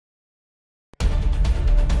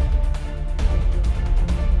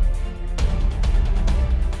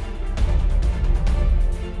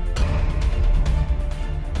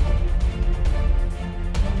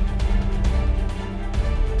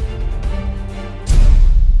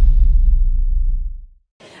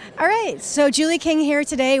right, so Julie King here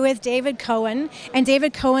today with David Cohen, and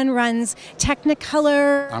David Cohen runs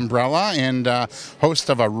Technicolor Umbrella and host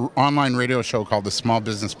of an online radio show called the Small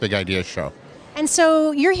Business Big Ideas Show. And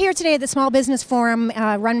so you're here today at the Small Business Forum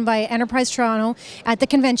run by Enterprise Toronto at the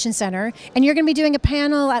Convention Center, and you're going to be doing a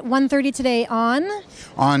panel at 1:30 today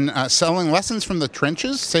on Selling lessons from the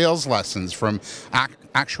trenches, sales lessons from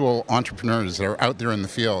actual entrepreneurs that are out there in the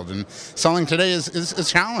field. And selling today is a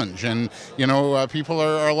challenge, and people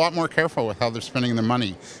are a lot more careful with how they're spending their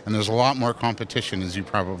money, and there's a lot more competition, as you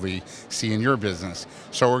probably see in your business.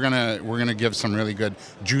 So we're gonna give some really good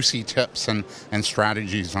juicy tips and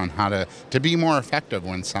strategies on how to be more effective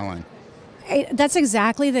when selling. That's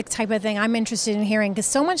exactly the type of thing I'm interested in hearing, because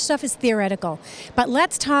so much stuff is theoretical. But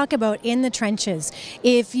let's talk about in the trenches.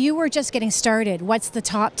 If you were just getting started, what's the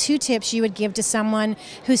top 2 tips you would give to someone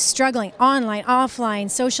who's struggling online,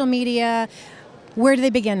 offline, social media? Where do they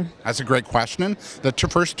begin? That's a great question. The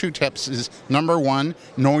first 2 tips is, number 1,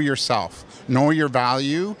 know yourself. Know your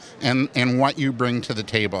value and what you bring to the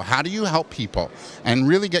table. How do you help people? And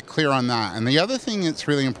really get clear on that. And the other thing that's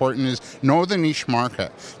really important is know the niche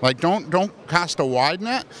market. Like don't cast a wide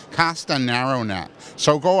net, cast a narrow net.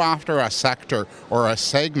 So go after a sector or a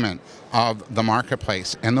segment of the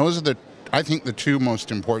marketplace. And those are I think the 2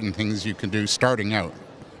 most important things you can do starting out.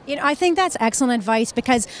 I think that's excellent advice,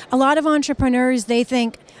 because a lot of entrepreneurs, they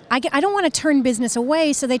think, I don't want to turn business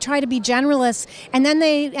away, so they try to be generalists, and then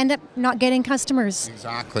they end up not getting customers.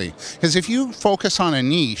 Exactly. Because if you focus on a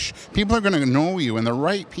niche, people are going to know you, and the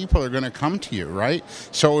right people are going to come to you, right?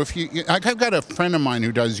 So I've got a friend of mine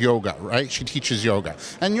who does yoga, right? She teaches yoga.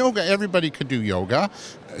 And yoga, everybody could do yoga.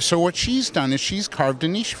 So what she's done is she's carved a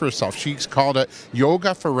niche for herself. She's called it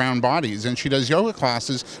Yoga for Round Bodies, and she does yoga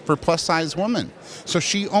classes for plus-size women. So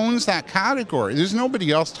she owns that category. There's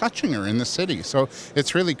nobody else touching her in the city. So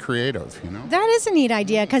it's really creative, That is a neat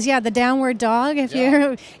idea, because, the downward dog, if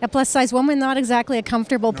you're a plus-size woman, not exactly a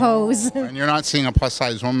comfortable pose. And you're not seeing a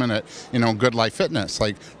plus-size woman at, Good Life Fitness,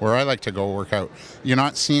 like where I like to go work out. You're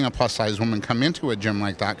not seeing a plus-size woman come into a gym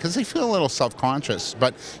like that because they feel a little self-conscious.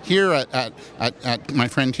 But here at my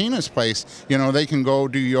friend Tina's place, they can go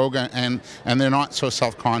do yoga and they're not so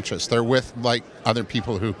self-conscious. They're with like other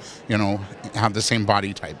people who, have the same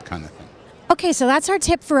body type kind of thing. Okay, so that's our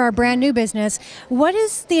tip for our brand new business. What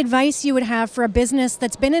is the advice you would have for a business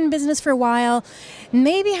that's been in business for a while,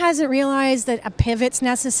 maybe hasn't realized that a pivot's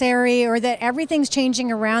necessary or that everything's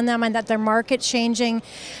changing around them and that their market's changing?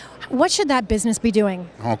 What should that business be doing?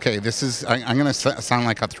 Okay, I'm going to sound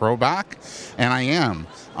like a throwback, and I am.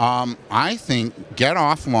 I think get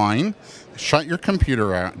offline, shut your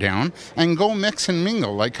computer down, and go mix and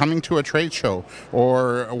mingle, like coming to a trade show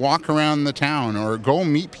or walk around the town or go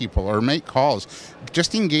meet people or make calls.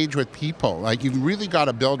 Just engage with people. Like, you've really got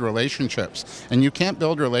to build relationships, and you can't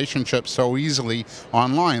build relationships so easily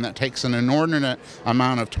online. That takes an inordinate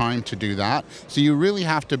amount of time to do that. So you really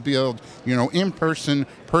have to build, in-person,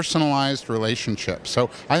 personalized relationships. So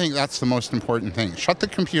I think that's the most important thing. Shut the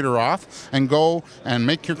computer off and go and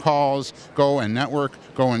make your calls, go and network,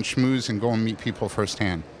 go and schmooze, and go and meet people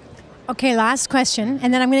firsthand. Okay, last question,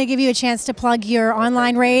 and then I'm going to give you a chance to plug your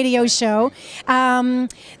online radio show.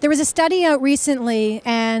 There was a study out recently,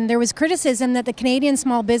 and there was criticism that the Canadian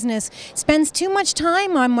small business spends too much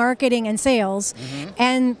time on marketing and sales,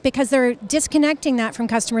 and because they're disconnecting that from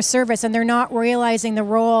customer service, and they're not realizing the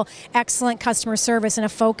role excellent customer service and a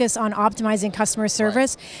focus on optimizing customer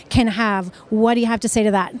service can have. What do you have to say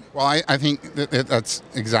to that? Well, I think that's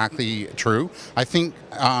exactly true. I think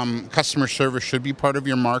customer service should be part of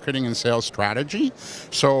your marketing and sales strategy,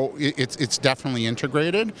 so it's definitely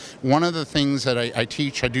integrated. One of the things that I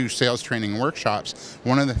teach, I do sales training workshops,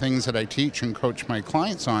 one of the things that I teach and coach my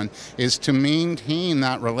clients on is to maintain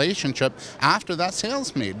that relationship after that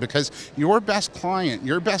sale's made, because your best client,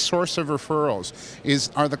 your best source of referrals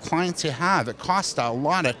are the clients you have. It costs a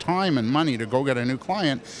lot of time and money to go get a new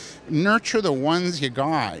client. Nurture the ones you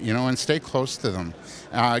got, and stay close to them.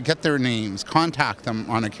 Get their names, contact them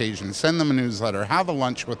on occasion, send them a newsletter, have a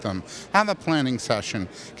lunch with them, have a planning session.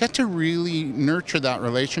 Get to really nurture that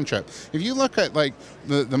relationship. If you look at like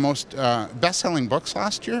the most best-selling books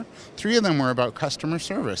last year, 3 of them were about customer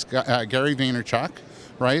service. Gary Vaynerchuk,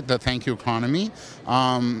 right, The Thank You Economy,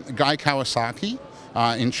 Guy Kawasaki,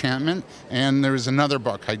 Enchantment, and there's another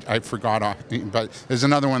book I forgot, but there's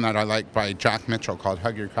another one that I like by Jack Mitchell called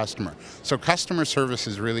Hug Your Customer. So customer service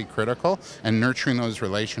is really critical, and nurturing those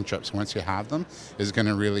relationships once you have them is going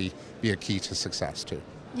to really be a key to success too.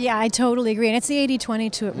 Yeah, I totally agree. And it's the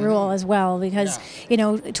 80-20 rule as well, because,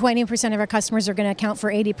 20% of our customers are going to account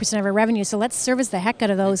for 80% of our revenue. So let's service the heck out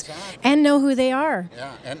of those and know who they are.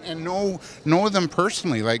 Yeah, and know them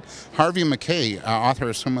personally. Like Harvey McKay, author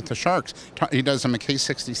of Swim with the Sharks, he does a McKay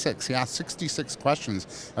 66. He asks 66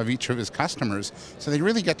 questions of each of his customers. So they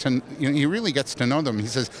really get to, he really gets to know them. He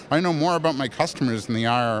says, I know more about my customers than the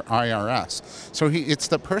IRS. So it's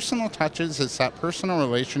the personal touches, it's that personal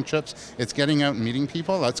relationships, it's getting out and meeting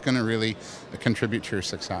people. That's going to really contribute to your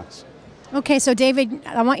success. Okay, so David,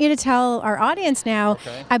 I want you to tell our audience now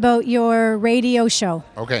about your radio show.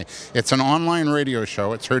 Okay, it's an online radio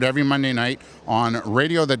show. It's heard every Monday night on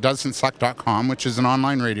radiothatdoesn'tsuck.com, which is an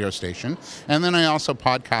online radio station. And then I also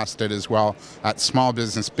podcast it as well at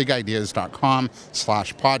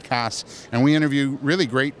smallbusinessbigideas.com/podcasts. And we interview really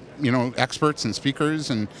great experts and speakers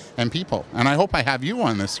and people. And I hope I have you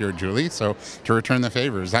on this year, Julie, so to return the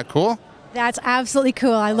favor. Is that cool? That's absolutely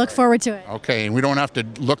cool. I look forward to it. Okay, and we don't have to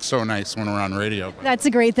look so nice when we're on radio. That's a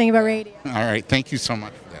great thing about radio. All right, thank you so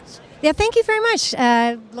much for this. Yeah, thank you very much.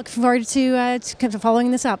 Look forward to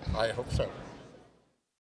following this up. I hope so.